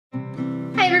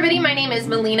everybody, my name is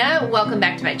Melina. Welcome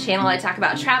back to my channel. I talk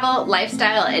about travel,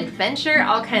 lifestyle, adventure,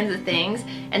 all kinds of things.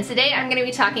 And today I'm going to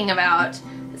be talking about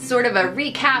sort of a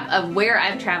recap of where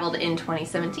I've traveled in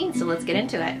 2017. So let's get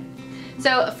into it.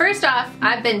 So first off,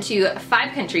 I've been to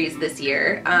 5 countries this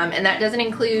year, and that doesn't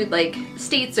include like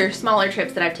states or smaller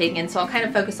trips that I've taken, so I'll kind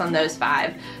of focus on those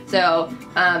 5. So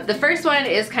the first one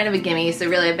is kind of a gimme, so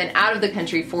really I've been out of the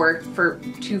country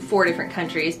to 4 different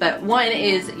countries, but one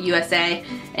is USA,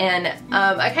 and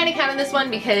I kind of counted this one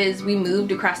because we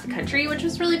moved across the country, which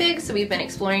was really big, so we've been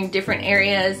exploring different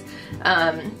areas.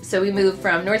 So we moved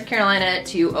from North Carolina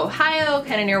to Ohio,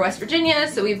 kind of near West Virginia,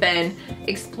 so we've been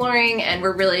exploring and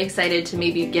we're really excited to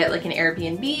maybe get like an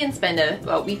Airbnb and spend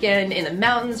a weekend in the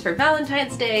mountains for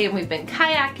Valentine's Day, and we've been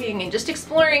kayaking and just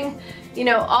exploring, you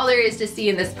know, all there is to see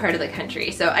in this part of the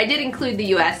country. So I did include the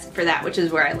US for that, which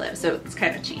is where I live, so it's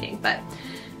kind of cheating. But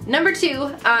number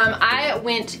 2, I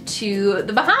went to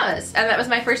the Bahamas, and that was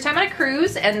my first time on a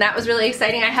cruise, and that was really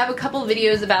exciting. I have a couple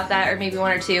videos about that, or maybe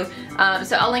 1 or 2,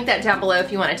 so I'll link that down below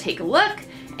if you want to take a look.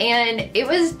 And it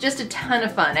was just a ton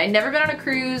of fun. I'd never been on a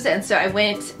cruise, and so I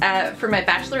went for my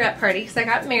bachelorette party because I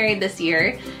got married this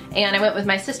year, and I went with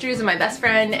my sisters and my best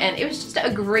friend, and it was just a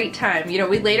great time. You know,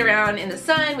 we laid around in the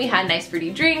sun, we had nice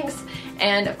fruity drinks,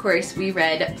 and of course we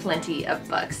read plenty of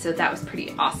books, so that was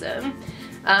pretty awesome.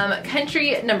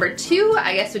 Country number 2,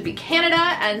 I guess, would be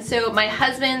Canada, and so my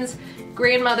husband's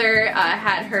grandmother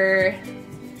had her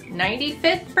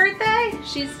 95th birthday.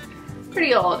 She's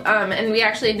pretty old, and we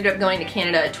actually ended up going to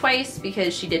Canada twice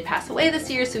because she did pass away this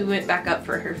year, so we went back up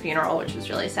for her funeral, which was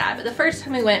really sad. But the first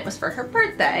time we went was for her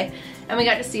birthday, and we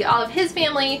got to see all of his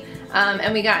family,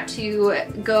 and we got to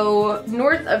go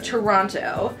north of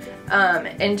Toronto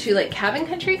into like cabin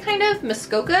country, kind of,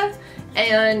 Muskoka,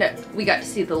 and we got to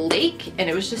see the lake, and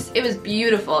it was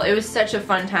beautiful. It was such a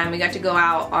fun time. We got to go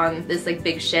out on this like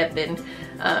big ship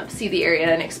and see the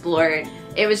area and explore.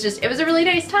 It was a really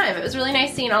nice time. It was really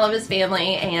nice seeing all of his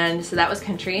family, and so that was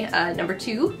country number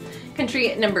 2.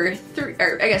 Country number 3,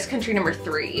 or I guess country number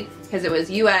 3, because it was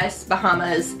US,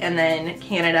 Bahamas, and then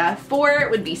Canada. 4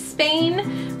 would be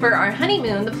Spain. For our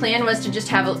honeymoon, the plan was to just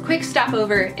have a quick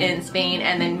stopover in Spain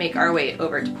and then make our way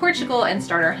over to Portugal and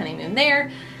start our honeymoon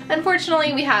there.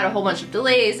 Unfortunately, we had a whole bunch of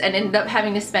delays and ended up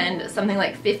having to spend something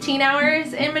like 15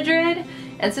 hours in Madrid,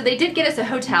 and so they did get us a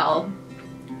hotel.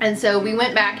 And so we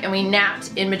went back and we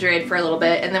napped in Madrid for a little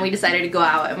bit, and then we decided to go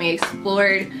out and we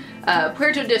explored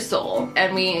Puerto del Sol,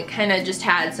 and we kind of just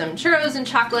had some churros and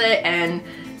chocolate and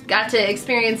got to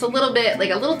experience a little bit, like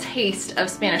a little taste of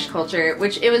Spanish culture,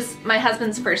 which it was my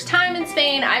husband's first time in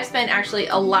Spain. I've spent actually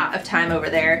a lot of time over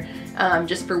there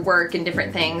just for work and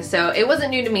different things, so it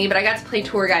wasn't new to me, but I got to play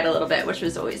tour guide a little bit, which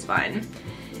was always fun.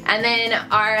 And then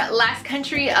our last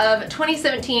country of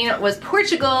 2017 was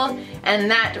Portugal, and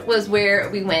that was where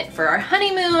we went for our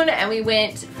honeymoon, and we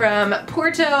went from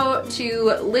Porto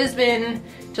to Lisbon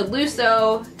to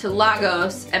Luso to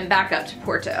Lagos and back up to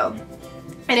Porto.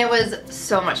 And it was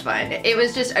so much fun. It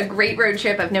was just a great road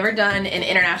trip. I've never done an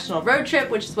international road trip,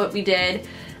 which is what we did.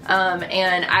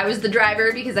 And I was the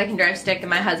driver because I can drive stick and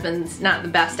my husband's not the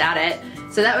best at it.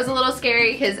 So that was a little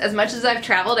scary because as much as I've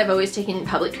traveled, I've always taken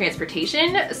public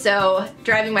transportation. So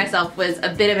driving myself was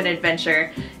a bit of an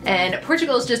adventure. And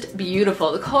Portugal is just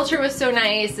beautiful. The culture was so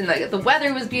nice, and the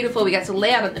weather was beautiful. We got to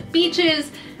lay out on the beaches.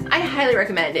 I highly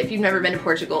recommend, if you've never been to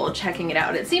Portugal, checking it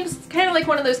out. It seems kind of like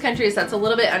one of those countries that's a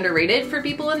little bit underrated for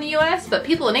people in the US, but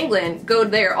people in England go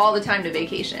there all the time to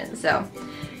vacation. So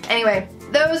anyway,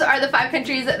 those are the 5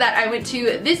 countries that I went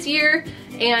to this year,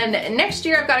 and next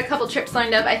year I've got a couple trips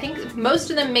lined up. I think most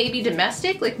of them may be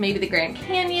domestic, like maybe the Grand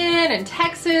Canyon and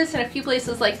Texas and a few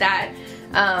places like that,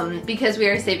 because we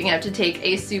are saving up to take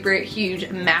a super huge,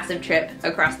 massive trip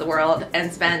across the world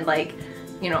and spend like,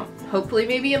 you know, hopefully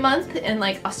maybe a month in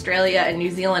like Australia and New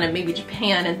Zealand and maybe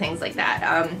Japan and things like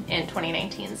that in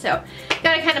 2019. So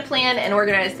gotta kind of plan and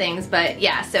organize things, but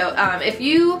yeah, so if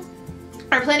you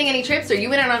are planning any trips or you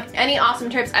went on any awesome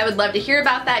trips, I would love to hear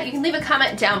about that. You can leave a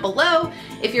comment down below.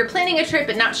 If you're planning a trip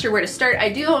but not sure where to start, I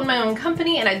do own my own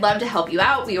company and I'd love to help you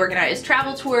out. We organize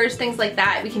travel tours, things like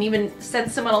that. We can even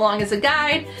send someone along as a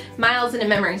guide. Miles into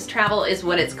Memories Travel is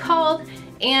what it's called.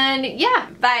 And yeah,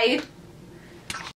 bye.